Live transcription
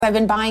I've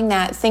been buying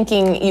that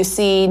thinking you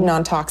see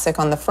non-toxic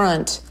on the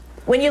front.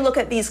 When you look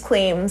at these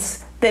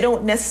claims, they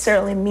don't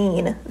necessarily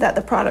mean that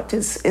the product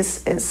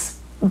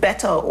is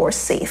better or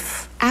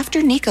safe.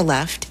 After Nika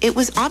left, it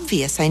was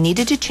obvious I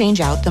needed to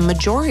change out the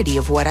majority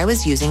of what I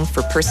was using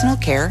for personal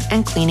care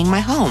and cleaning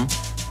my home.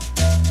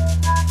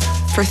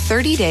 For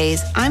 30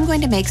 days, I'm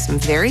going to make some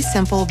very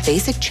simple,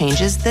 basic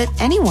changes that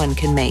anyone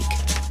can make.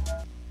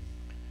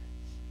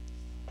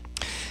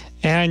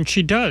 And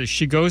she does.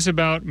 She goes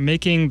about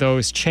making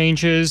those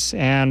changes,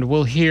 and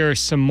we'll hear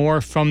some more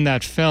from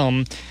that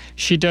film.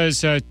 She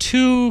does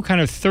 2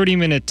 kind of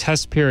 30-minute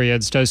test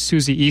periods, does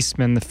Susie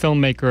Eastman, the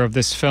filmmaker of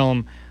this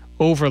film,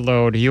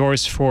 Overload.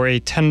 Yours for a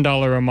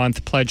 $10 a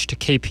month pledge to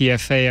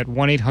KPFA at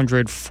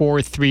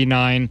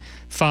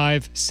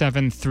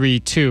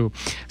 1-800-439-5732.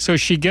 So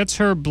she gets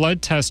her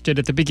blood tested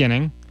at the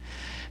beginning,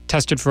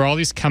 tested for all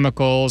these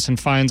chemicals, and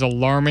finds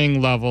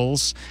alarming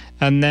levels.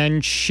 And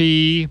then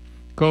she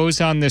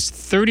goes on this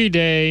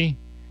 30-day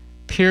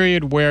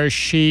period where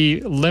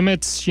she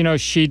limits,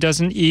 she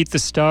doesn't eat the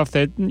stuff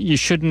that you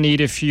shouldn't eat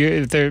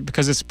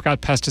because it's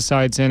got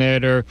pesticides in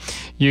it, or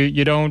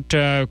you don't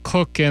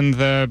cook in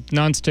the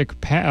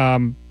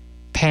nonstick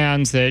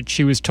pans that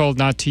she was told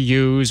not to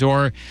use,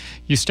 or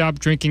you stop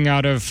drinking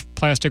out of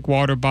plastic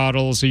water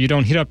bottles, or you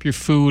don't heat up your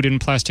food in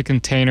plastic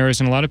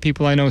containers. And a lot of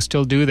people I know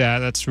still do that.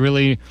 That's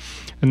really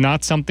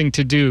not something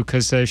to do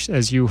because,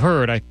 as you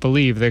heard, I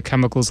believe the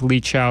chemicals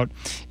leach out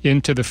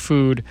into the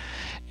food.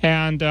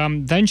 And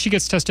then she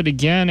gets tested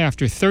again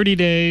after 30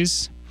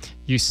 days.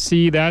 You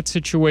see that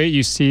situation.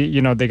 You see,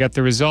 they get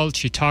the results.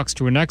 She talks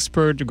to an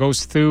expert,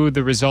 goes through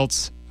the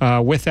results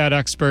with that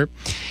expert.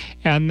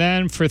 And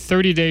then for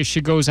 30 days,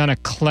 she goes on a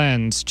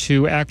cleanse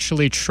to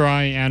actually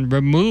try and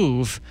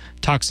remove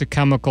toxic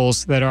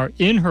chemicals that are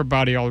in her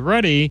body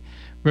already,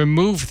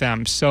 remove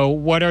them. So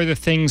what are the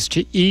things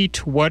to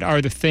eat? What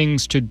are the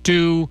things to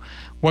do?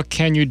 What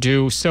can you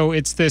do? So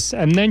it's this,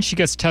 and then she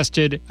gets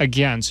tested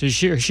again. So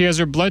she has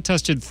her blood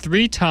tested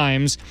 3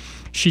 times.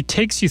 She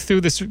takes you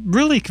through this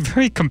really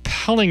very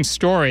compelling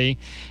story,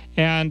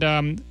 and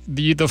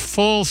the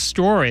full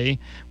story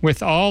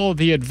with all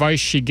the advice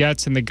she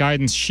gets and the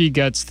guidance she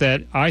gets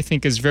that I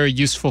think is very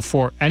useful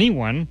for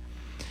anyone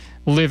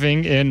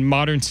living in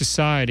modern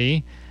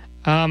society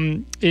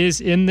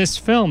is in this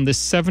film, this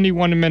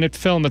 71-minute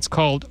film. It's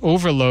called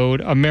Overload,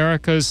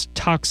 America's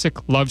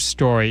Toxic Love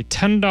Story.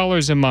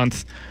 $10 a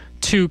month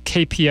to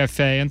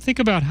KPFA. And think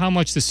about how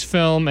much this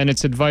film and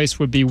its advice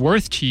would be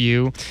worth to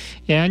you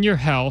and your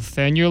health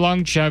and your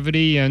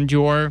longevity and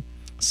your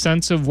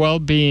sense of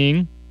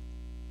well-being.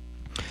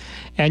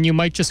 And you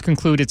might just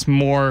conclude it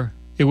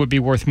would be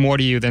worth more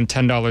to you than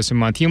 $10 a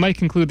month. You might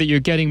conclude that you're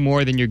getting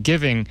more than you're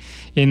giving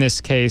in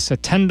this case. A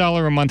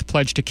 $10 a month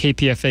pledge to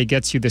KPFA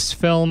gets you this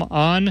film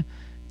on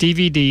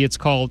DVD. It's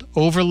called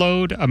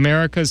Overload,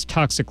 America's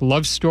Toxic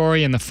Love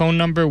Story, and the phone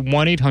number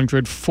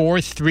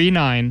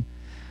 1-800-439-5732.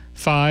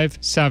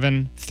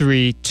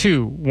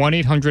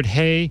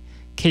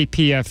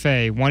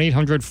 1-800-HEY-KPFA,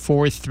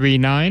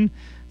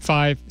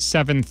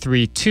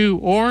 1-800-439-5732,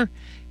 or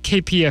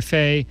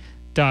kpfa.org.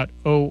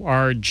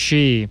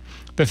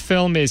 The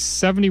film is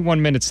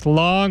 71 minutes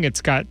long.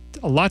 It's got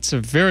lots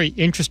of very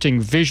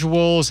interesting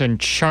visuals and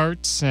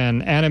charts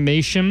and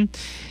animation.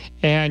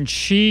 And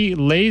she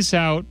lays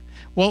out,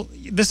 well,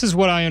 this is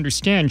what I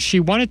understand.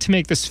 She wanted to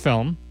make this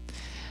film,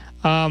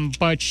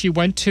 but she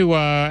went to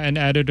an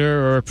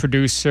editor or a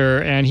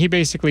producer, and he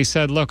basically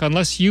said, look,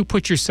 unless you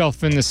put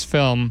yourself in this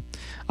film,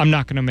 I'm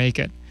not going to make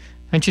it.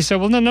 And she said,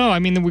 well, no. I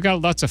mean, we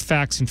got lots of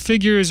facts and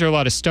figures, there are a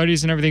lot of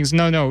studies and everything.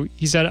 No.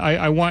 He said,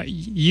 I want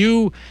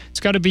you, it's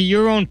got to be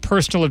your own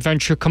personal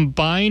adventure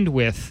combined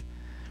with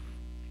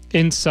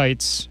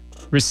insights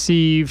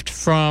received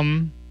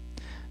from,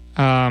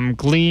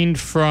 gleaned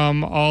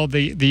from all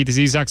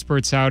these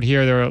experts out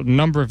here. There are a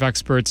number of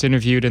experts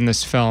interviewed in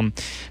this film.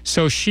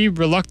 So she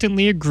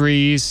reluctantly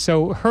agrees.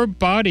 So her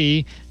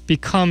body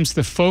becomes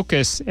the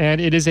focus, and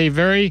it is a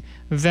very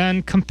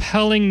then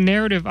compelling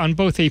narrative on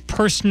both a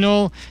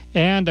personal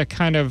and a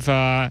kind of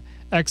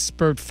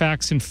expert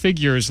facts and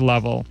figures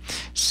level.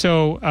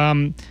 So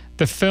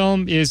the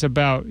film is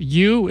about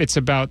you, it's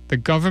about the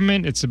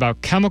government, it's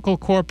about chemical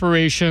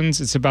corporations,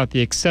 it's about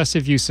the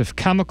excessive use of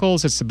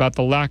chemicals, it's about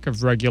the lack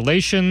of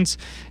regulations,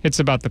 it's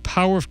about the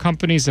power of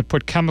companies that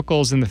put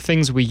chemicals in the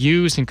things we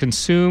use and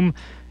consume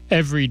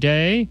every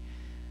day.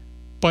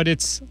 But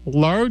it's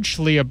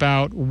largely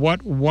about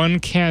what one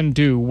can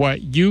do,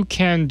 what you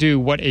can do,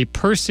 what a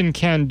person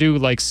can do,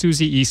 like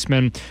Susie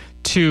Eastman,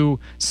 to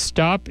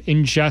stop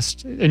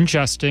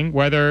ingesting,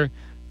 whether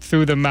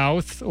through the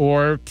mouth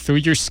or through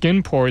your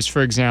skin pores,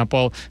 for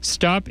example.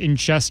 Stop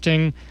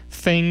ingesting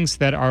things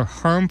that are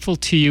harmful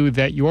to you,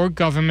 that your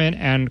government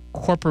and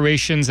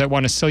corporations that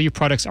want to sell you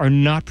products are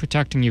not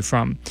protecting you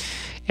from.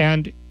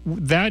 And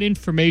that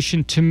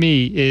information, to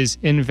me, is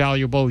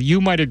invaluable. You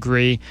might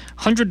agree.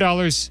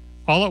 $100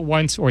 all at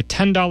once or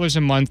 $10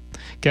 a month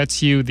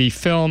gets you the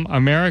film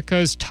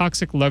America's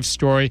Toxic Love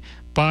Story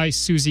by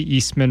Susie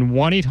Eastman,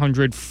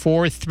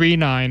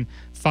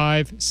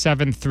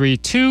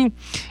 1-800-439-5732.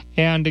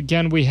 And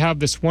again, we have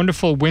this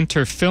wonderful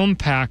winter film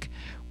pack,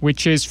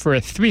 which is for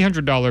a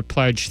 $300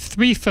 pledge,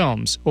 3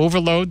 films.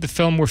 Overload, the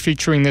film we're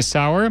featuring this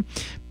hour,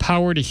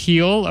 Power to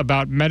Heal,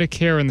 about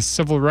Medicare and the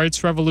Civil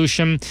Rights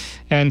Revolution,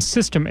 and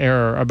System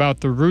Error,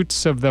 about the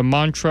roots of the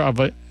mantra of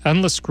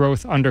endless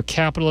growth under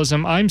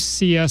capitalism. I'm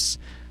C.S.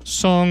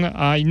 Song.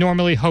 I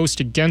normally host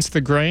Against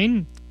the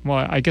Grain.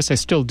 Well, I guess I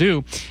still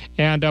do.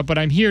 But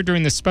I'm here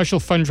during this special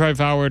fund drive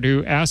hour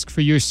to ask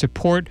for your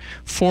support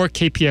for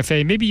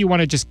KPFA. Maybe you want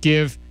to just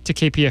give to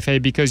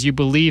KPFA because you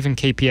believe in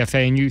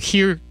KPFA and you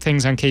hear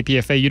things on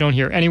KPFA you don't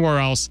hear anywhere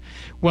else.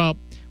 Well,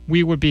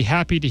 we would be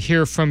happy to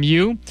hear from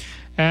you.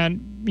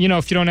 And,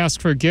 if you don't ask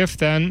for a gift,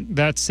 then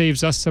that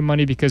saves us some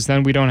money because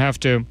then we don't have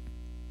to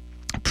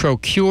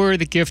procure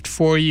the gift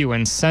for you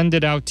and send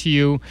it out to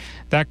you.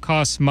 That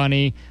costs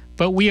money.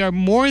 But we are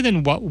more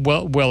than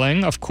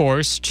willing, of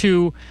course,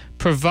 to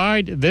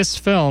provide this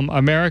film,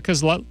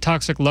 America's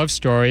Toxic Love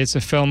Story. It's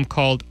a film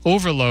called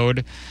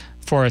Overload,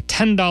 for a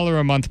 $10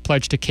 a month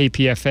pledge to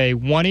KPFA.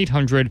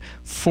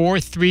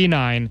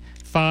 1-800-439-5732.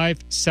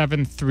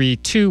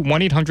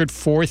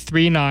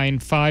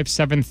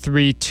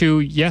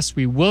 1-800-439-5732. Yes,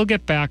 we will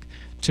get back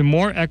to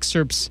more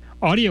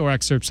audio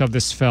excerpts of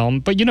this film.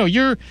 But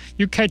you're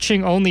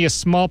catching only a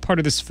small part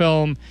of this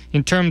film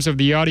in terms of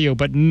the audio,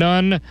 but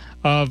none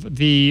of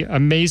the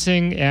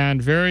amazing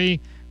and very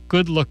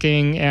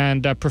good-looking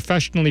and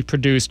professionally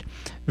produced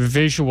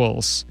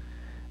visuals.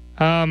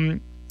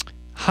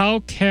 How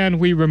can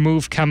we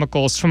remove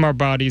chemicals from our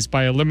bodies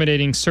by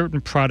eliminating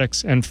certain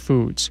products and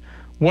foods?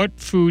 What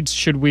foods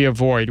should we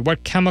avoid?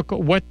 What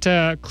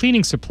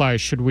cleaning supplies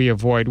should we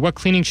avoid? What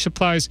cleaning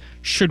supplies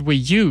should we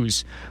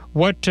use?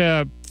 What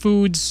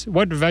foods,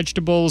 what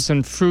vegetables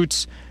and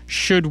fruits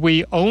should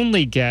we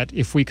only get,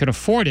 if we can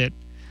afford it,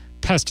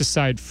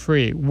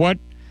 pesticide-free? What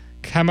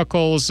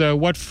chemicals,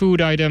 what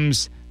food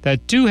items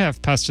that do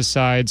have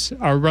pesticides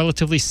are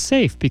relatively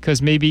safe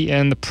because maybe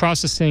in the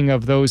processing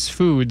of those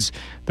foods,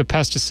 the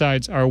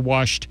pesticides are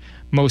washed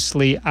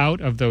mostly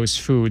out of those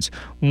foods.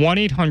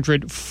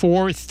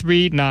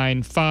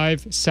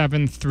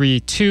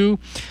 1-800-439-5732.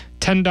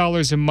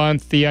 $10 a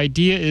month. The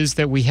idea is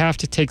that we have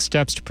to take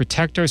steps to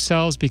protect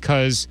ourselves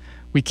because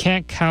we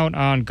can't count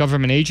on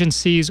government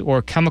agencies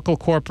or chemical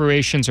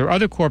corporations or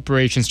other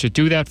corporations to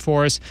do that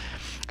for us.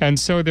 And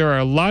so there are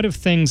a lot of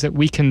things that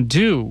we can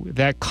do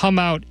that come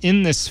out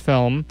in this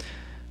film,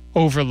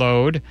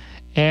 Overload,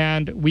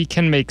 and we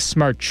can make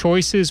smart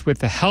choices with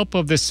the help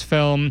of this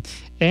film,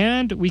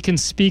 and we can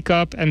speak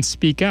up and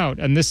speak out.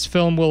 And this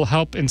film will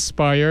help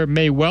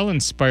may well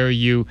inspire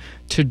you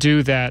to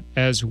do that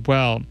as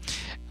well.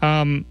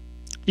 Susie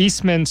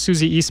Eastman,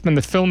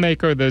 the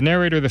filmmaker, the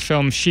narrator of the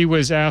film, she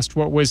was asked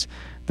what was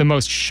the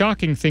most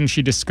shocking thing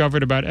she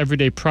discovered about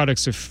everyday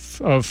products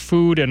of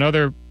food and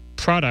other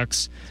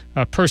products,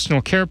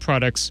 personal care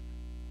products.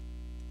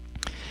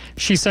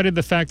 She cited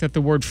the fact that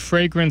the word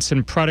fragrance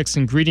in products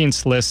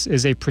ingredients lists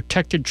is a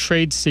protected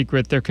trade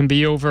secret. There can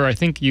be I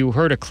think you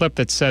heard a clip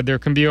that said there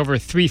can be over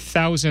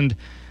 3,000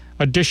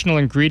 additional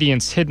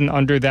ingredients hidden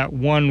under that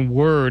one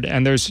word,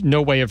 and there's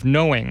no way of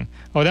knowing.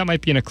 Oh, that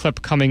might be in a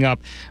clip coming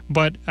up.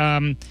 But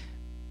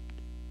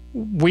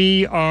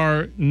we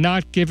are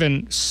not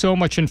given so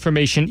much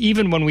information,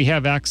 even when we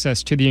have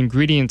access to the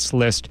ingredients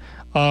list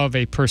of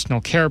a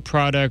personal care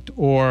product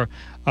or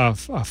a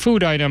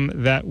food item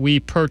that we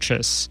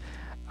purchase.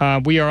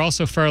 We are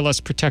also far less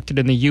protected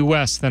in the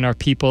U.S. than our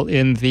people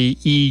in the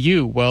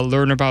EU. Well,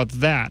 learn about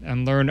that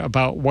and learn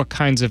about what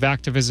kinds of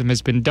activism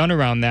has been done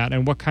around that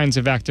and what kinds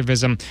of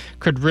activism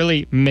could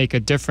really make a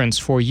difference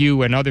for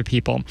you and other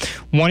people.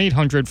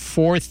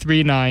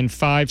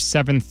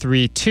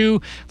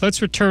 1-800-439-5732.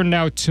 Let's return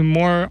now to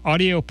more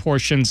audio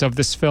portions of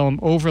this film,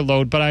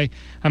 Overload. But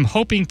I'm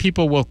hoping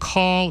people will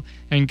call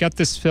and get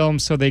this film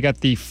so they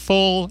get the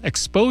full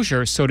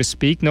exposure, so to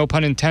speak, no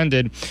pun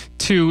intended,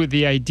 to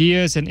the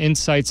ideas and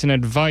insights and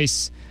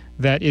advice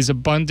that is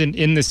abundant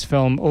in this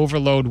film,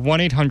 Overload.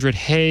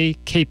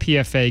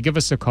 1-800-HEY-KPFA. Give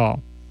us a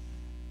call.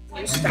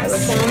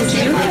 Styrofoam. Do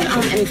you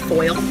have any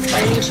foil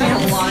by any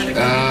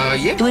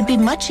chance? It would be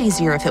much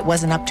easier if it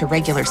wasn't up to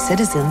regular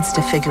citizens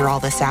to figure all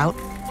this out.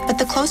 But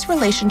the close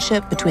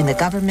relationship between the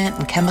government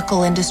and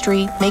chemical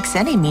industry makes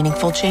any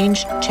meaningful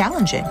change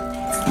challenging.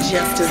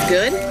 Just as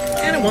good,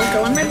 and it won't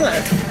go in my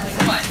blood.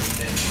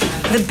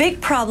 The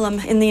big problem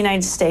in the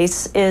United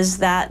States is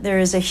that there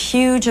is a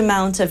huge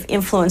amount of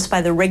influence by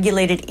the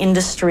regulated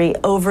industry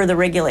over the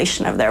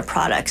regulation of their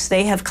products.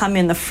 They have come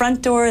in the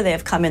front door, they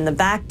have come in the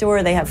back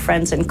door, they have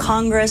friends in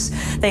Congress,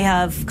 they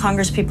have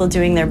Congress people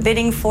doing their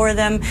bidding for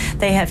them,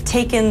 they have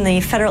taken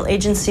the federal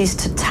agencies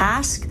to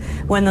task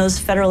when those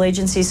federal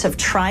agencies have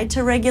tried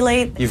to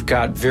regulate. You've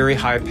got very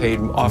high-paid,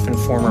 often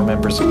former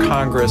members of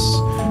Congress,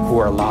 who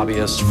are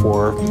lobbyists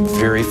for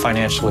very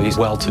financially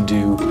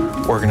well-to-do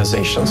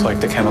organizations like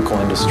the chemical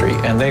industry,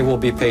 and they will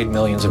be paid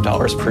millions of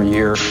dollars per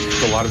year.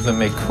 A lot of them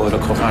make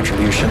political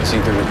contributions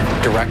either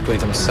directly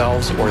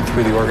themselves or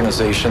through the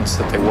organizations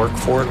that they work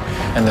for,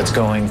 and that's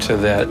going to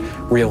that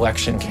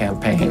re-election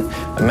campaign.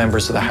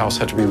 Members of the House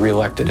have to be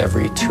re-elected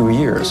every 2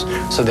 years,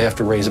 so they have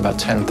to raise about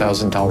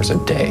 $10,000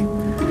 a day.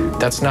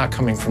 That's not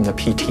coming from the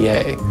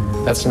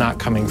PTA. That's not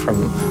coming from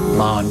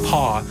Ma and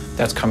Pa.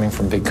 That's coming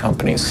from big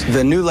companies.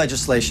 The new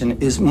legislation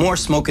is more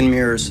smoke and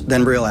mirrors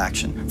than real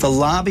action. The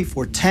lobby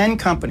for 10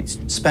 companies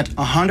spent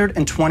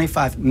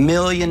 $125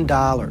 million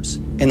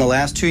in the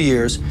last 2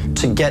 years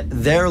to get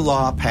their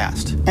law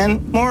passed.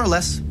 And more or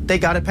less, they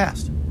got it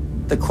passed.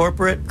 The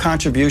corporate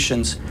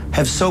contributions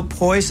have so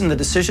poisoned the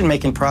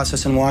decision-making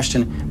process in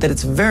Washington that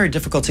it's very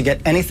difficult to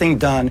get anything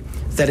done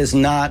that is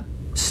not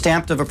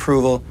stamped of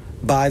approval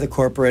by the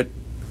corporate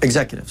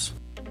executives.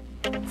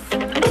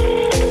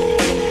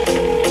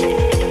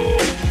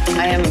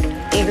 I am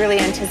eagerly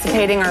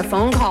anticipating our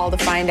phone call to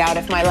find out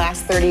if my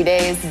last 30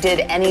 days did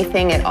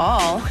anything at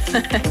all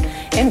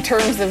in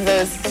terms of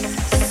those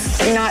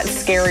not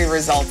scary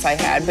results I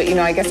had, but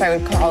I guess I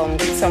would call them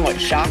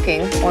somewhat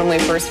shocking when we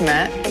first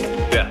met.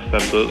 Yes,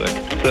 absolutely.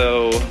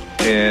 So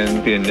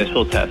in the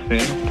initial testing,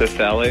 the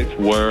phthalates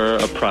were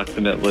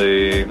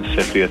approximately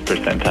 50th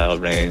percentile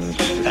range,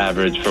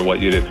 average for what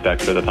you'd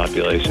expect for the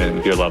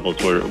population. Your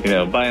levels were,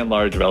 by and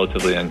large,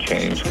 relatively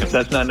unchanged.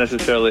 That's not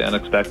necessarily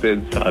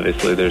unexpected.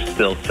 Obviously, there's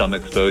still some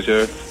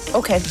exposure.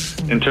 Okay.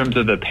 In terms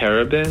of the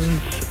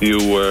parabens,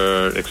 you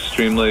were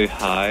extremely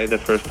high the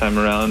first time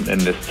around, and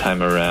this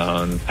time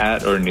around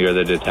at or near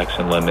the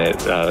detection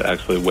limit,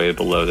 actually way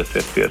below the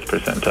 50th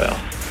percentile.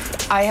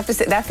 I have to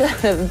say, that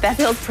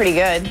feels pretty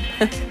good.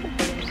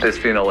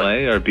 Bisphenol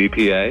A, or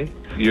BPA,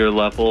 your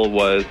level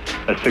was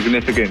a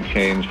significant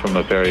change from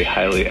a very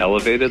highly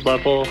elevated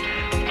level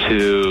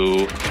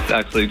to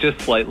actually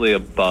just slightly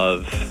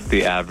above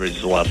the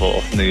average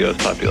level in the U.S.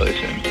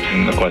 population.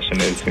 And the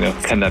question is,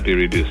 can that be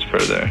reduced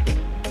further?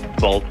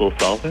 Volatile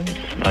solvents,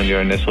 on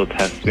your initial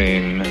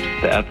testing,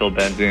 the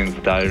ethylbenzene,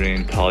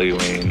 styrene,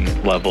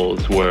 toluene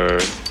levels were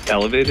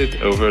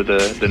elevated over the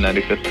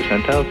 95th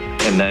percentile.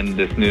 And then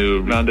this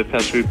new round of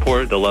test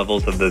report, the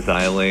levels of the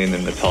xylene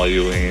and the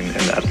toluene and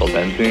the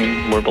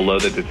ethylbenzene were below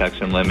the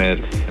detection limit,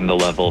 and the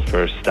level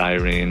for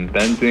styrene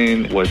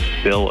benzene was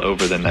still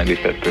over the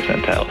 95th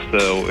percentile,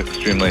 so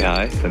extremely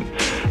high. And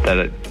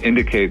that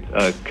indicates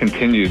a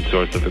continued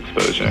source of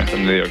exposure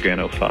from the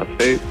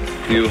organophosphate.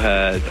 You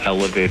had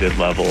elevated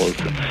levels,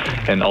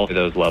 and all of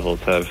those levels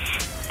have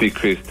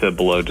decreased to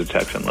below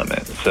detection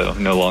limit, so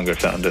no longer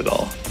found at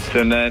all.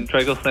 And then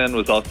triglycerin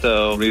was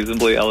also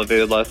reasonably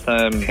elevated last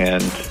time,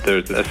 and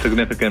there's a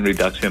significant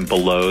reduction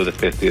below the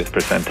 50th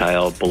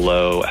percentile,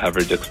 below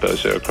average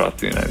exposure across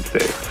the United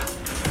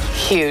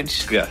States.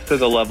 Huge. Yeah, so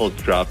the levels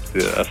dropped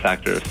to a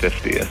factor of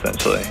 50,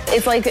 essentially.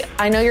 It's like,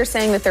 I know you're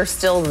saying that they're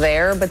still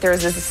there, but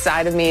there's this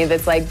side of me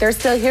that's like, they're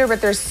still here,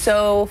 but there's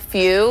so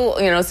few,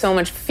 so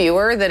much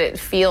fewer that it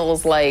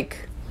feels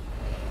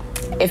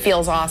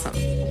awesome.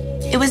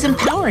 It was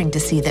empowering to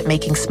see that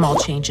making small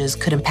changes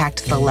could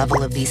impact the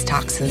level of these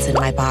toxins in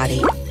my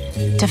body.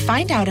 To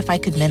find out if I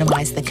could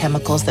minimize the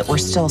chemicals that were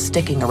still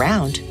sticking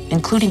around,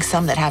 including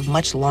some that have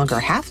much longer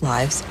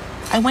half-lives,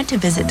 I went to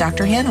visit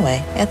Dr.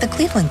 Hanaway at the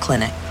Cleveland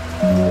Clinic.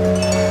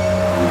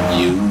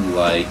 You,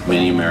 like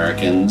many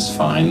Americans,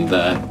 find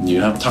that you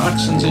have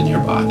toxins in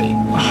your body.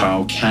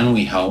 How can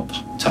we help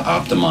to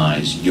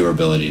optimize your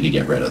ability to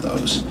get rid of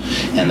those?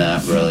 And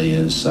that really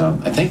is,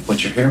 I think,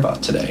 what you're here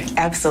about today.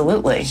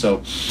 Absolutely.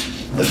 So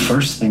the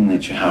first thing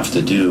that you have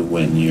to do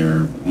when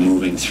you're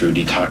moving through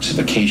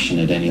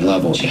detoxification at any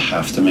level, you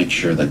have to make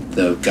sure that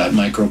the gut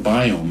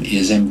microbiome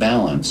is in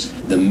balance.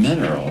 The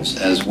minerals,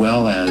 as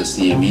well as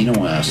the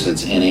amino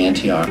acids and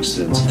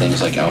antioxidants,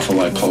 things like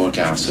alpha-lipoic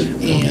acid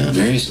and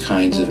various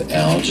kinds of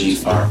algae,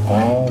 are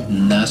all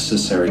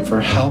necessary for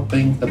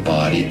helping the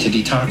body to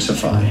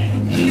detoxify.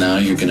 And now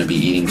you're going to be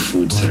eating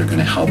foods that are going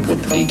to help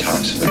with the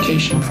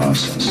detoxification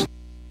process.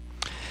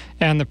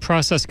 And the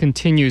process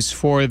continues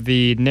for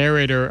the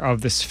narrator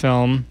of this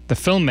film, the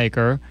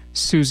filmmaker,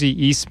 Susie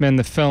Eastman,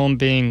 the film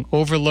being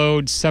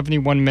Overload,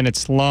 71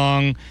 minutes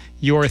long.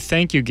 Your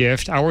thank you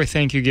gift, our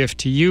thank you gift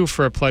to you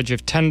for a pledge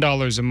of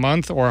 $10 a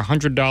month or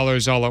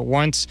 $100 all at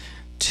once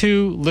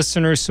to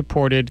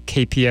listener-supported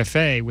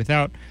KPFA.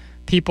 Without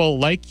people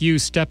like you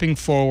stepping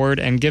forward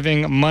and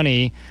giving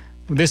money,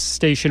 this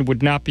station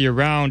would not be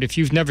around. If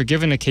you've never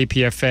given to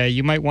KPFA,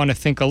 you might want to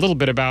think a little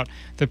bit about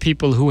the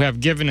people who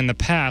have given in the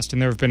past,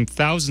 and there have been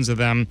thousands of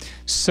them,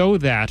 so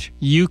that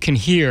you can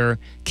hear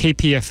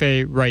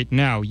KPFA right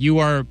now.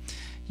 You're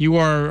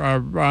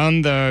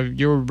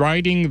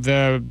riding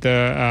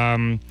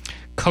the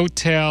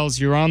coattails.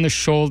 You're on the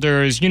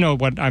shoulders. You know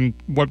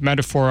what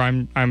metaphor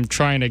I'm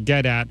trying to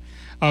get at,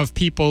 of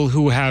people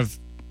who have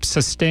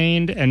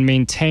sustained and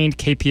maintained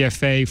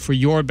KPFA for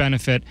your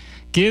benefit,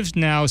 gives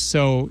now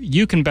so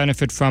you can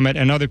benefit from it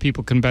and other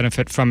people can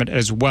benefit from it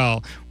as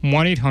well.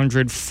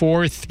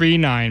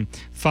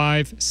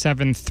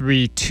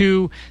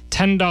 1-800-439-5732.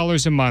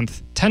 $10 a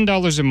month.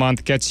 $10 a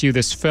month gets you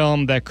this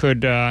film that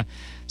could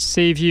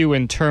save you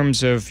in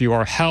terms of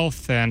your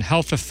health and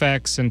health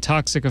effects and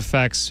toxic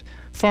effects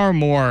far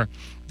more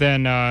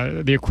than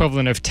the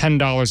equivalent of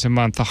 $10 a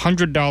month.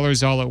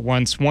 $100 all at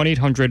once.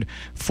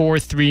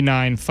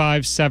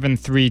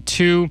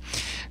 1-800-439-5732.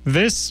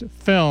 This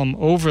film,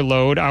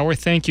 Overload, our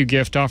thank you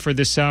gift offered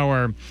this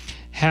hour,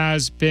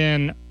 has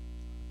been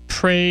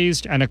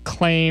praised and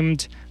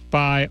acclaimed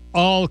by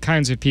all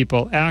kinds of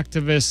people,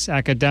 activists,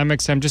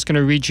 academics. I'm just going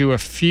to read you a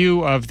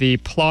few of the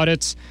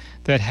plaudits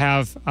that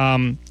have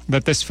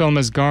that this film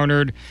has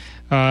garnered.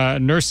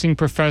 Nursing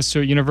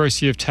professor at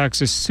University of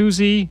Texas,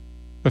 Susie,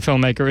 the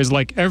filmmaker, is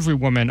like every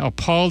woman,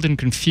 appalled and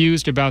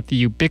confused about the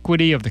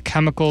ubiquity of the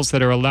chemicals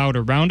that are allowed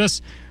around us.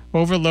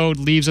 Overload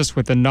leaves us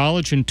with the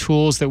knowledge and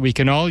tools that we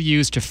can all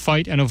use to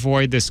fight and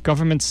avoid this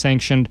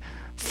government-sanctioned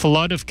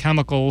flood of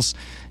chemicals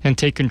and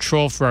take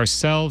control for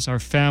ourselves, our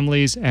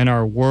families, and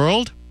our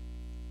world.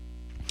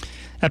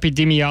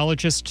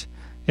 Epidemiologist,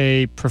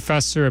 a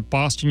professor at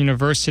Boston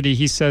University,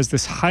 he says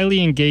this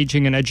highly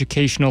engaging and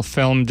educational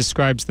film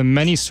describes the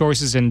many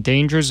sources and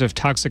dangers of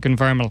toxic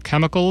environmental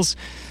chemicals,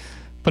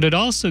 but it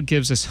also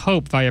gives us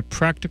hope via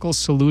practical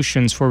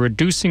solutions for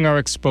reducing our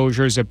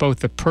exposures at both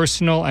the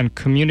personal and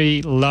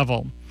community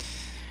level.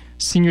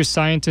 Senior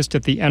scientist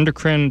at the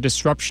Endocrine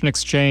Disruption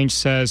Exchange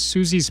says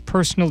Susie's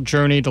personal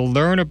journey to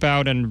learn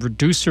about and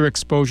reduce her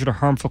exposure to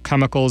harmful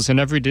chemicals in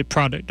everyday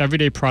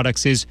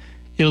products is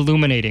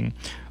illuminating.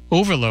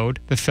 Overload,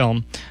 the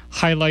film,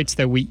 highlights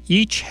that we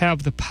each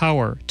have the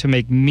power to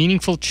make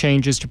meaningful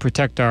changes to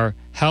protect our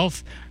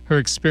health. Her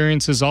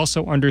experiences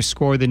also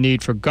underscore the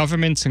need for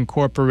governments and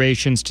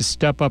corporations to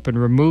step up and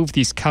remove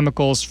these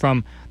chemicals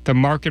from the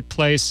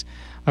marketplace.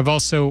 I've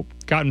also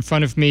got in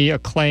front of me a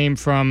claim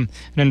from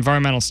an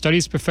environmental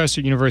studies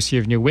professor at University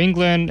of New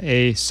England,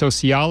 a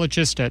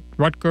sociologist at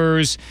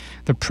Rutgers,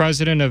 the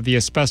president of the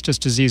Asbestos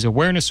Disease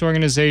Awareness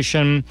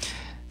Organization,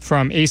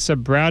 from Asa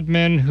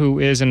Bradman, who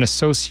is an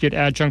associate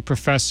adjunct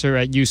professor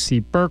at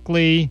UC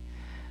Berkeley.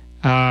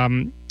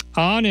 On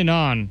and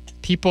on.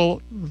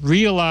 People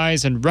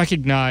realize and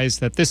recognize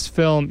that this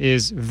film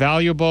is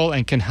valuable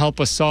and can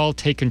help us all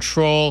take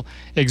control,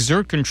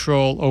 exert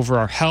control over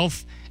our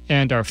health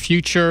and our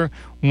future.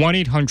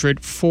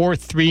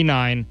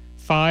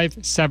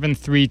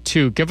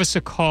 1-800-439-5732. Give us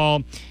a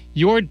call.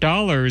 Your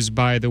dollars,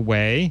 by the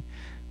way,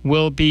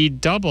 will be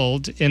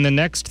doubled in the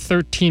next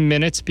 13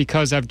 minutes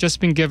because I've just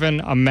been given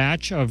a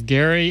match of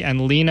Gary and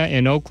Lena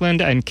in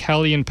Oakland and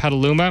Kelly in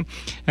Petaluma,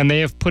 and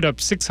they have put up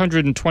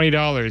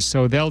 $620.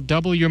 So they'll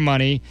double your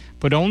money,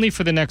 but only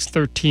for the next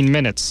 13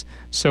 minutes.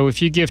 So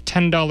if you give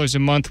 $10 a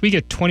month, we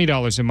get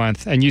 $20 a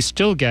month, and you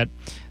still get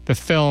the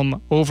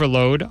film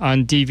Overload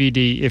on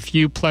DVD. If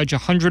you pledge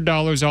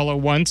 $100 all at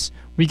once,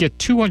 we get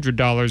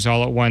 $200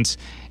 all at once,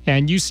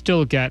 and you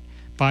still get,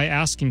 by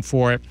asking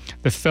for it,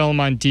 the film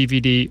on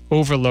DVD,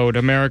 Overload,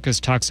 America's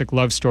Toxic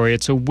Love Story.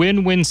 It's a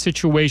win-win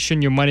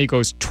situation. Your money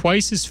goes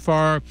twice as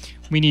far.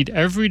 We need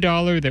every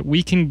dollar that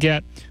we can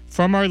get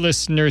from our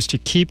listeners to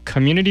keep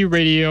community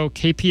radio,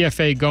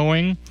 KPFA,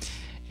 going.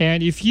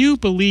 And if you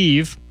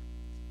believe,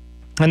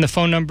 and the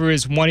phone number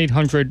is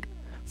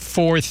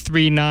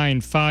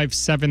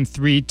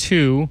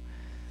 1-800-439-5732,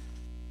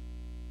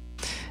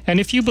 and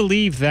if you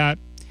believe that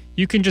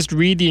you can just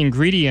read the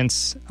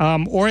ingredients,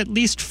 or at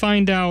least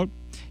find out,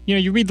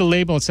 you read the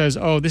label, it says,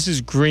 oh, this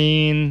is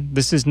green,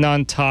 this is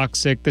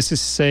non-toxic, this is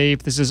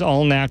safe, this is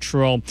all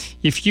natural.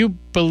 If you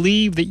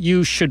believe that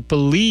you should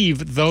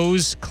believe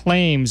those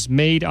claims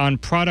made on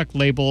product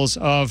labels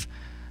of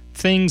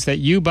things that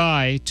you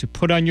buy to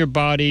put on your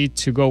body,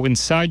 to go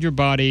inside your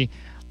body,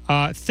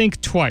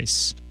 think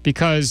twice,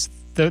 because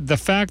the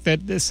fact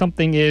that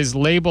something is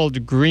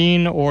labeled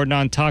green or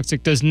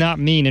non-toxic does not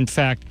mean, in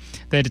fact,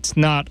 that it's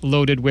not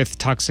loaded with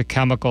toxic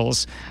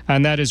chemicals.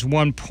 And that is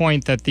one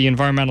point that the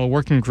Environmental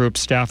Working Group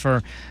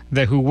staffer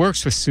who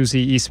works with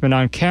Susie Eastman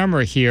on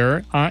camera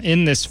here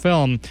in this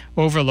film,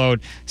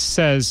 Overload,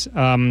 says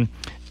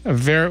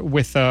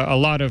with a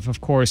lot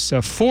of course,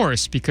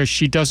 force, because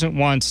she doesn't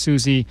want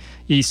Susie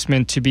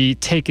Eastman to be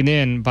taken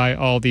in by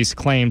all these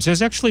claims.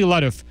 There's actually a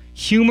lot of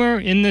humor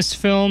in this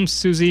film.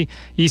 Susie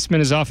Eastman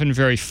is often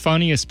very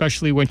funny,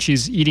 especially when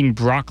she's eating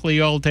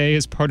broccoli all day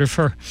as part of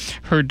her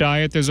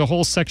diet. There's a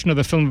whole section of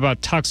the film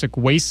about toxic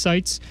waste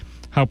sites,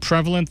 how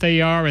prevalent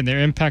they are and their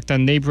impact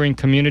on neighboring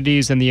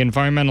communities, and the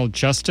environmental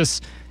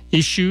justice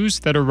issues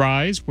that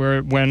arise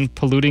when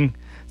polluting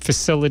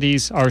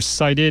facilities are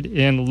sited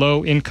in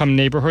low-income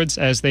neighborhoods,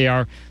 as they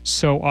are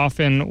so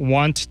often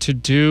want to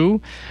do.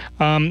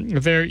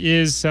 There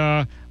is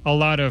a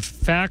lot of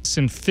facts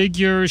and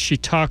figures. She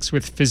talks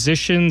with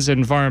physicians,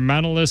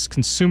 environmentalists,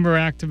 consumer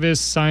activists,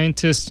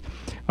 scientists.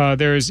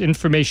 There's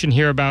information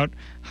here about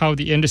how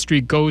the industry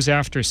goes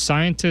after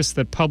scientists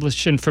that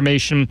publish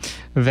information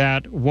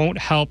that won't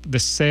help the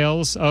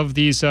sales of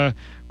these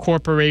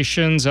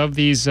corporations, of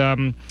these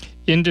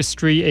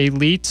industry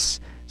elites.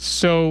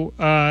 So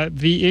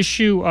the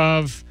issue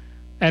of,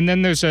 and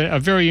then there's a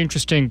very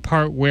interesting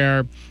part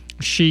where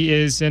she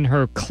is in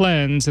her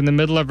cleanse, in the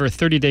middle of her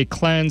 30-day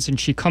cleanse, and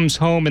she comes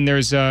home and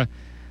there's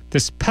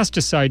this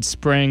pesticide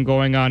spraying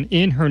going on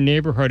in her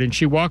neighborhood, and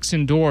she walks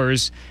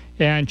indoors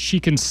and she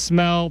can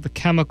smell the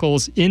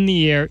chemicals in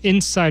the air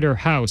inside her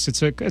house.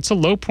 It's a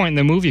low point in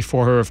the movie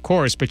for her, of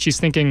course, but she's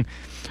thinking,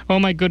 oh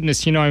my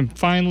goodness, I'm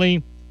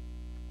finally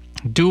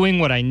doing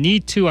what I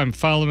need to. I'm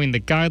following the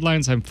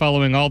guidelines. I'm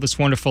following all this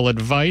wonderful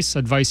advice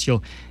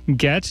you'll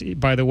get,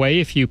 by the way,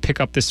 if you pick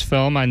up this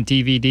film on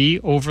DVD,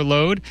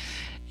 Overload.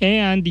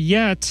 And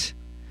yet,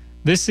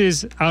 this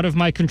is out of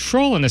my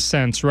control in a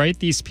sense, right?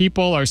 These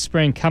people are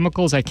spraying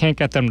chemicals. I can't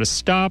get them to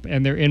stop,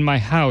 and they're in my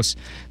house.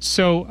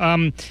 So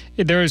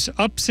there's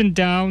ups and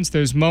downs.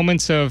 There's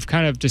moments of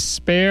kind of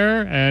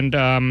despair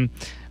and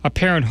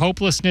apparent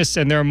hopelessness,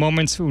 and there are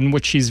moments in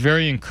which she's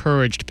very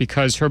encouraged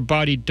because her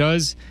body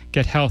does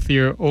get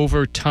healthier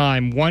over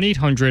time.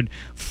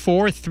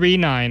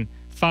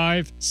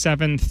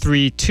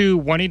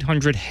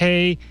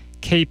 1-800-439-5732.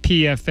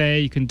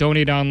 1-800-HEY-KPFA. You can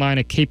donate online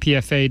at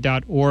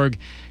kpfa.org.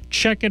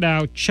 Check it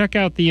out. Check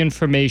out the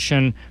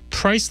information.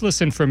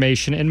 Priceless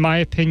information, in my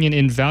opinion,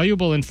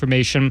 invaluable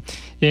information,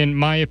 in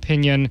my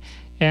opinion.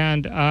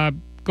 And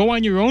go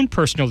on your own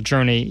personal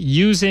journey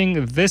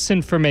using this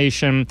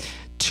information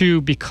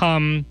to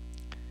become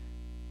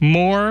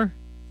more,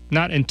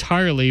 not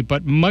entirely,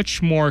 but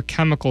much more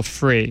chemical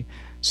free.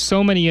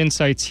 So many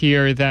insights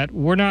here that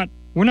we're not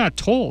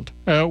told.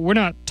 We're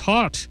not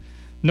taught.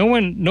 No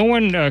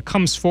one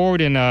comes forward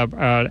in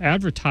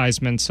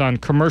advertisements on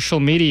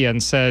commercial media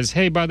and says,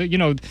 "Hey,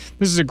 this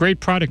is a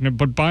great product,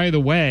 but by the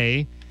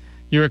way,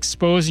 you're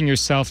exposing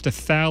yourself to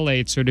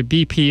phthalates or to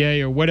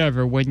BPA or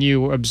whatever when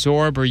you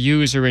absorb or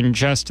use or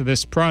ingest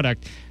this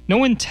product." No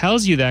one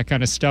tells you that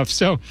kind of stuff.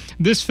 So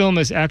this film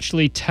is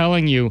actually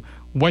telling you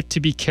what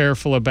to be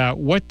careful about,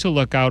 what to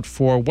look out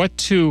for, what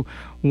to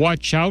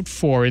watch out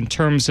for in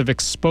terms of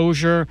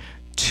exposure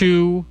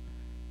to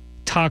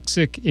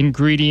toxic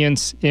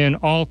ingredients in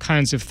all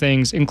kinds of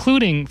things,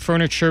 including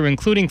furniture,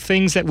 including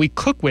things that we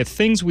cook with,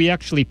 things we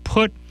actually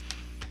put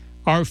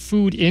our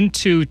food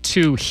into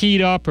to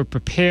heat up or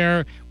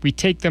prepare. We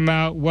take them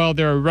out. Well,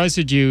 there are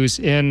residues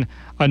in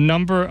a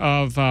number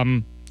of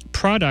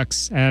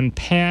products and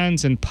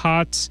pans and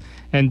pots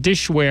and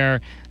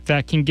dishware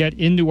that can get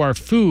into our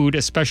food,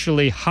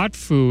 especially hot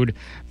food,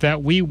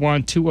 that we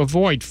want to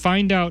avoid.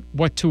 Find out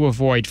what to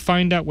avoid.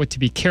 Find out what to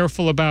be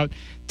careful about.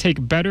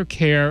 Take better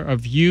care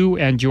of you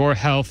and your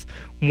health.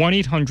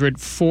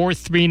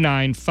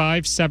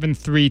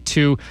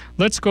 1-800-439-5732.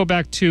 Let's go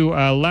back to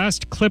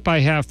last clip I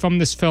have from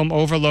this film,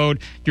 Overload.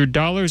 Your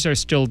dollars are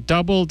still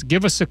doubled.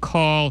 Give us a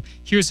call.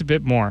 Here's a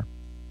bit more.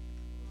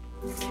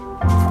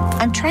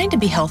 I'm trying to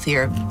be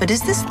healthier, but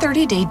is this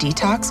 30-day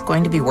detox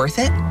going to be worth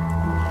it?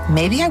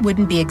 Maybe I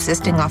wouldn't be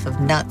existing off of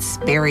nuts,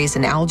 berries,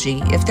 and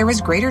algae if there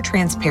was greater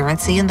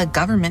transparency and the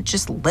government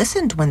just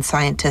listened when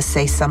scientists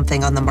say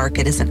something on the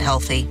market isn't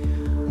healthy.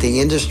 The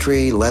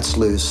industry lets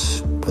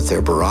loose with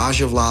their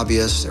barrage of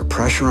lobbyists, their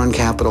pressure on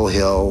Capitol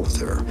Hill,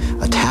 their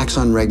attacks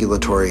on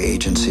regulatory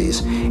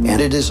agencies,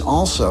 and it is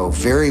also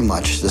very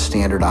much the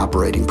standard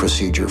operating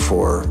procedure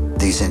for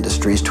these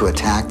industries to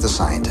attack the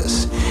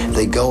scientists.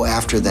 They go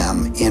after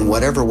them in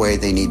whatever way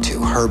they need to.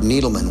 Herb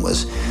Needleman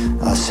was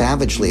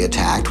savagely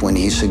attacked when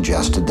he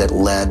suggested that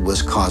lead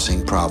was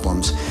causing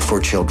problems for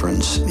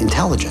children's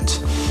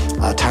intelligence.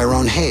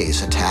 Tyrone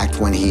Hayes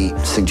attacked when he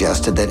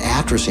suggested that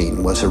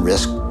atrazine was a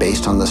risk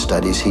based on the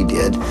studies he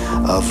did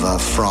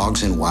of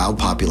frogs in wild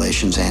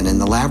populations and in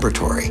the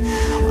laboratory.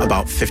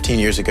 About 15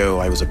 years ago,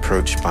 I was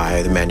approached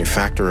by the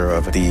manufacturer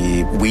of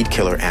the weed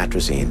killer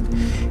atrazine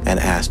and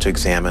asked to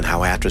examine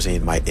how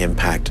atrazine might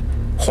impact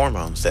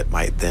hormones that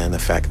might then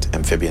affect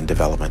amphibian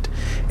development.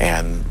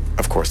 And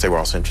of course, they were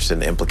also interested in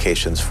the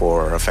implications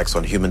for effects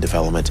on human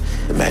development.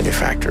 The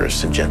manufacturer,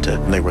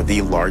 Syngenta, they were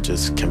the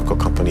largest chemical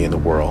company in the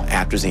world.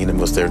 Atrazine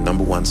was their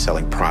 #1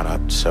 selling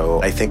product.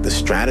 So I think the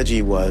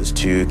strategy was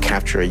to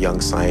capture a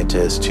young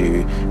scientist,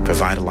 to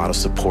provide a lot of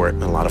support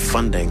and a lot of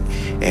funding,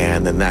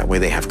 and then that way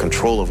they have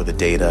control over the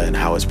data and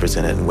how it's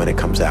presented and when it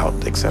comes out,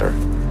 et cetera.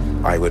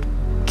 I would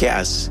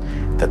guess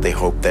that they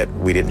hoped that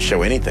we didn't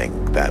show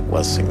anything that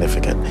was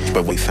significant.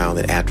 But we found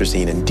that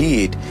atrazine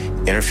indeed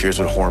interferes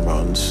with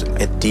hormones.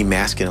 It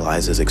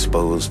demasculinizes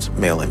exposed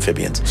male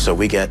amphibians. So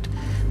we get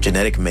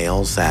genetic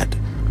males that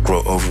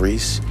grow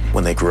ovaries.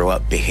 When they grow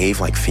up,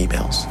 behave like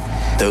females.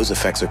 Those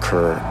effects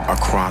occur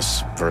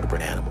across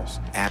vertebrate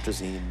animals.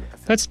 Atrazine.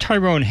 That's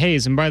Tyrone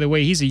Hayes. And by the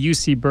way, he's a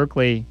UC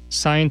Berkeley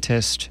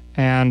scientist.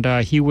 And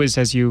he was,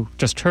 as you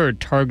just heard,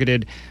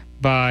 targeted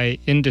by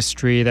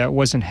industry that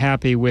wasn't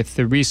happy with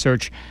the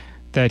research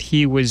that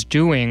he was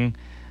doing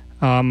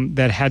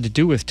that had to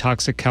do with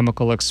toxic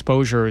chemical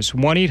exposures.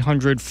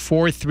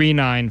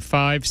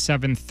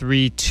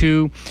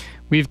 1-800-439-5732.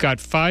 We've got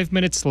 5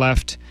 minutes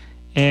left,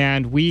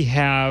 and we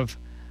have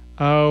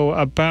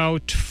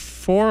about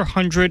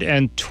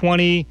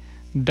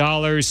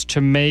 $420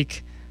 to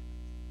make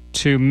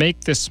to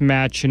make this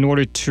match in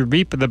order to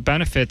reap the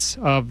benefits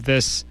of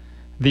these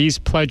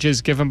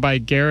pledges given by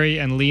Gary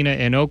and Lena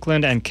in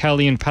Oakland and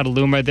Kelly in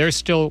Petaluma. They're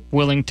still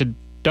willing to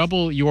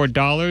double your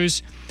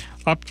dollars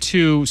up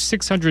to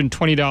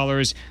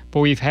 $620, but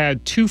we've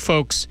had 2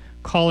 folks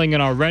calling in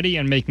already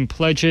and making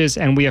pledges,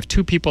 and we have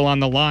 2 people on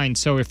the line.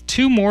 So if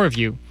 2 more of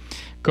you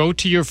go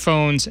to your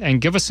phones and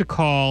give us a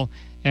call,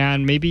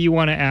 and maybe you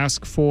want to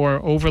ask for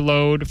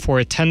Overload for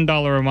a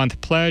 $10 a month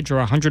pledge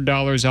or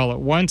 $100 all at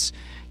once,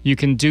 you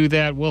can do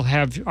that. We'll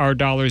have our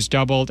dollars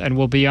doubled, and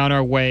we'll be on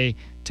our way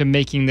to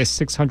making this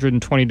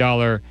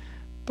 $620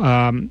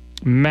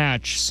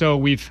 match. So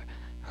we've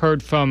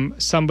heard from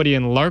somebody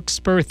in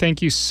Larkspur.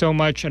 Thank you so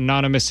much.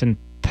 Anonymous in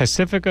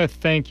Pacifica,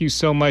 thank you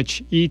so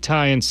much.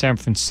 Itai in San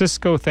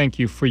Francisco, thank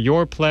you for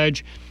your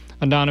pledge.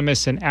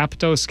 Anonymous in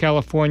Aptos,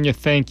 California,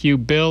 thank you.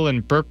 Bill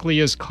in Berkeley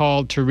is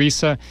called.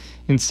 Teresa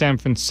in San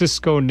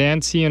Francisco.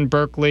 Nancy in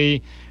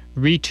Berkeley.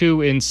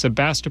 Ritu in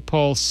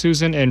Sebastopol.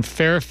 Susan in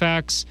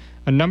Fairfax.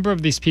 A number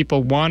of these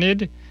people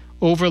wanted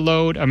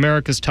Overload,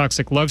 America's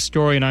Toxic Love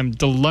Story, and I'm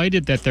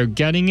delighted that they're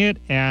getting it.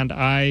 And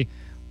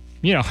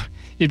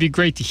it'd be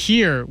great to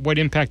hear what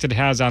impact it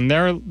has on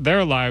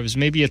their lives.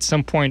 Maybe at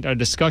some point a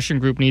discussion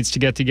group needs to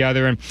get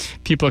together and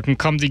people can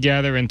come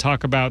together and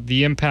talk about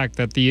the impact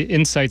that the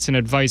insights and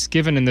advice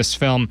given in this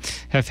film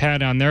have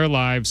had on their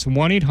lives.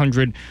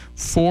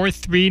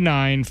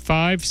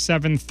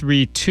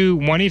 1-800-439-5732.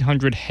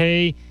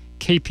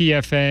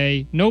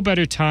 1-800-HEY-KPFA. No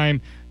better time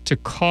to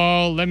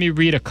call. Let me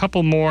read a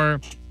couple more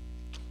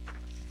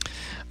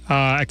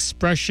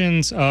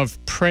expressions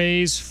of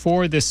praise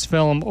for this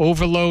film.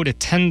 Overload, a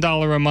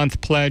 $10 a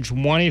month pledge.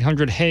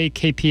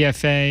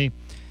 1-800-HEY-KPFA.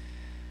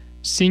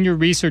 Senior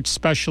Research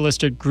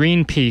Specialist at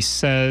Greenpeace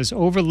says,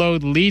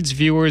 Overload leads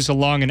viewers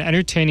along an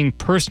entertaining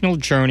personal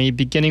journey,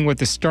 beginning with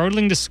the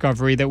startling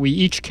discovery that we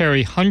each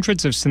carry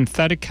hundreds of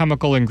synthetic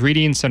chemical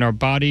ingredients in our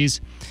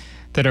bodies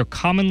that are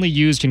commonly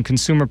used in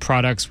consumer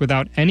products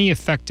without any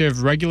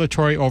effective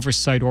regulatory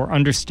oversight or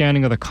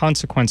understanding of the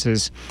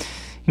consequences.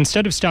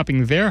 Instead of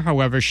stopping there,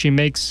 however, she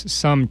makes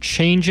some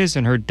changes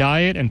in her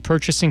diet and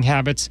purchasing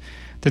habits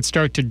that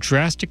start to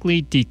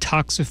drastically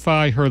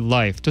detoxify her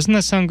life. Doesn't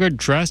that sound good?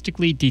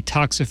 Drastically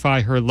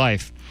detoxify her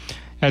life.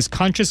 As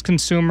conscious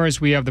consumers,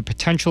 we have the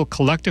potential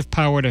collective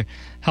power to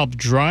help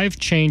drive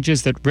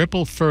changes that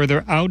ripple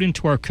further out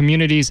into our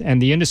communities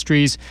and the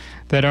industries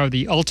that are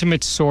the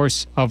ultimate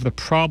source of the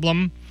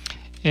problem.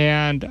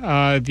 And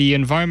the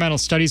environmental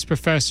studies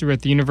professor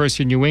at the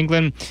University of New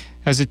England,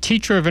 as a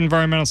teacher of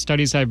environmental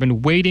studies, I've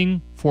been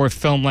waiting for a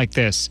film like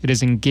this. It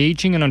is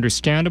engaging and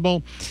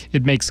understandable.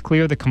 It makes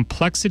clear the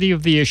complexity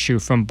of the issue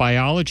from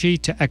biology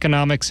to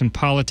economics and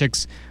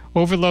politics.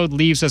 Overload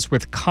leaves us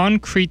with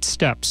concrete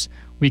steps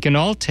we can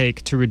all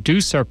take to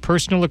reduce our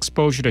personal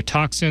exposure to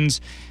toxins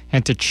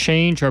and to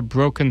change our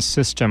broken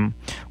system.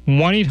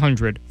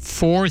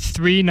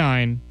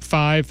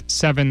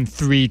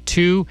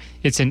 1-800-439-5732.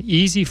 It's an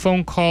easy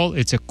phone call.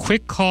 It's a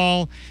quick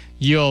call.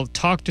 You'll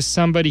talk to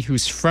somebody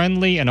who's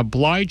friendly and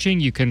obliging.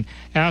 You can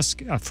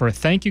ask for a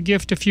thank you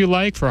gift if you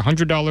like. For a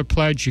 $100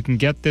 pledge, you can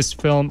get this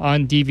film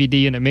on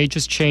DVD, and it may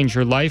just change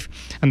your life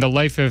and the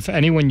life of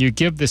anyone you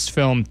give this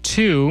film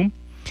to.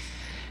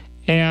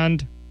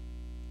 And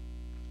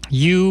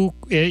you'll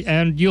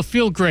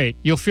feel great.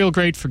 You'll feel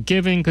great for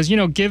giving, because,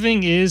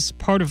 giving is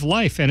part of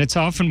life, and it's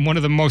often one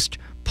of the most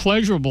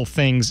pleasurable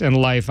things in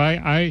life.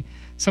 I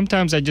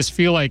sometimes I just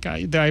feel like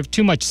I have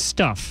too much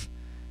stuff.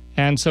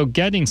 And so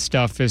getting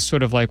stuff is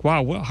sort of like,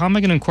 wow, how am I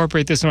going to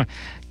incorporate this?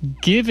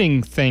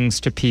 Giving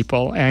things to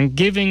people and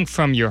giving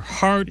from your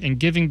heart and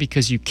giving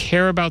because you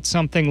care about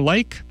something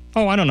like,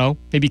 I don't know,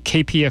 maybe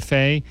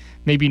KPFA,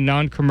 maybe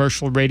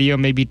non-commercial radio,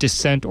 maybe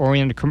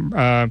dissent-oriented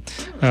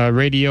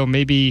radio,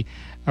 maybe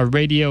a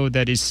radio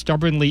that is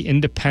stubbornly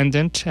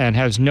independent and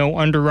has no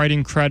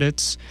underwriting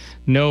credits,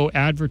 no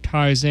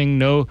advertising,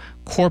 no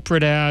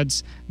corporate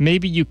ads.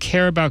 Maybe you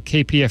care about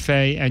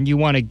KPFA and you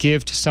want to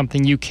give to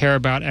something you care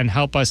about and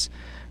help us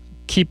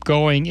keep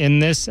going in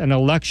this, an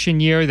election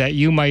year that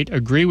you might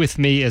agree with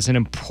me is an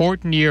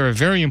important year, a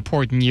very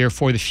important year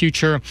for the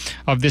future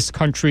of this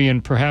country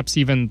and perhaps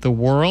even the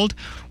world.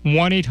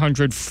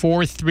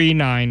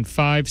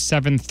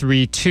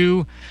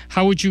 1-800-439-5732.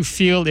 How would you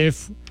feel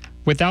if,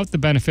 without the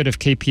benefit of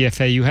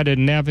KPFA, you had to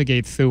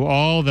navigate through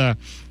all the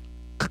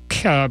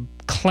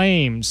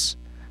claims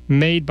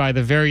made by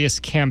the various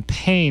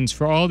campaigns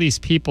for all these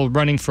people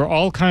running for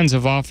all kinds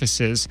of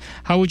offices?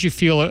 How would you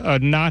feel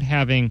not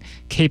having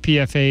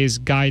KPFA's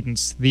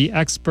guidance? The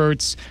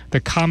experts, the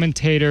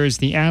commentators,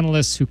 the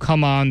analysts who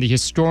come on, the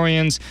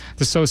historians,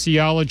 the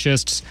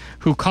sociologists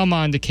who come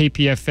on to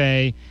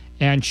KPFA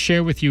and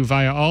share with you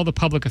via all the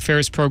public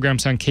affairs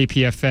programs on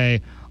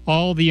KPFA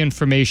all the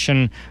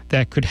information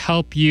that could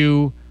help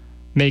you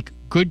make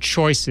good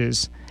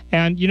choices.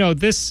 And,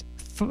 this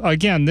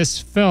again, this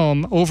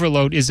film,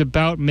 Overload, is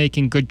about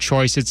making good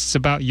choices. It's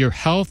about your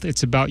health.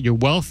 It's about your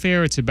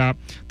welfare. It's about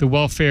the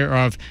welfare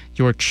of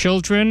your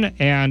children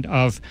and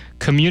of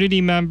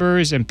community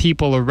members and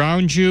people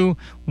around you.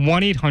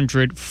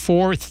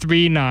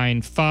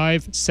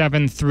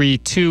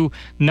 1-800-439-5732.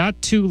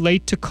 Not too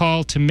late to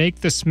call to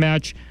make this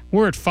match.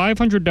 We're at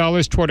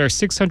 $500 toward our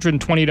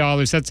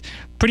 $620. That's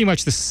pretty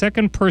much the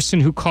second person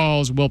who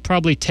calls will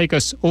probably take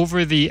us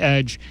over the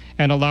edge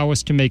and allow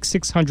us to make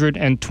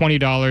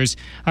 $620.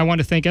 I want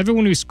to thank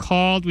everyone who's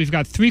called. We've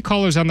got 3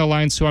 callers on the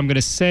line, so I'm going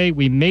to say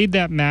we made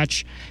that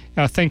match.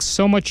 Thanks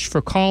so much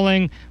for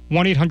calling.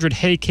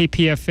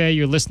 1-800-HEY-KPFA.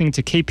 You're listening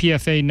to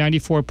KPFA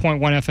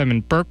 94.1 FM in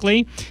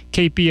Berkeley,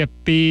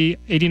 KPFB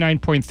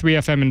 89.3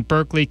 FM in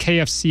Berkeley,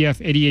 KFCF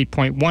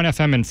 88.1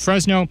 FM in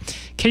Fresno,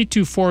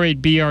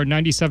 K248BR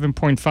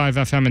 97.5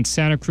 FM in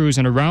Santa Cruz,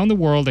 and around the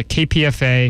world at KPFA.org.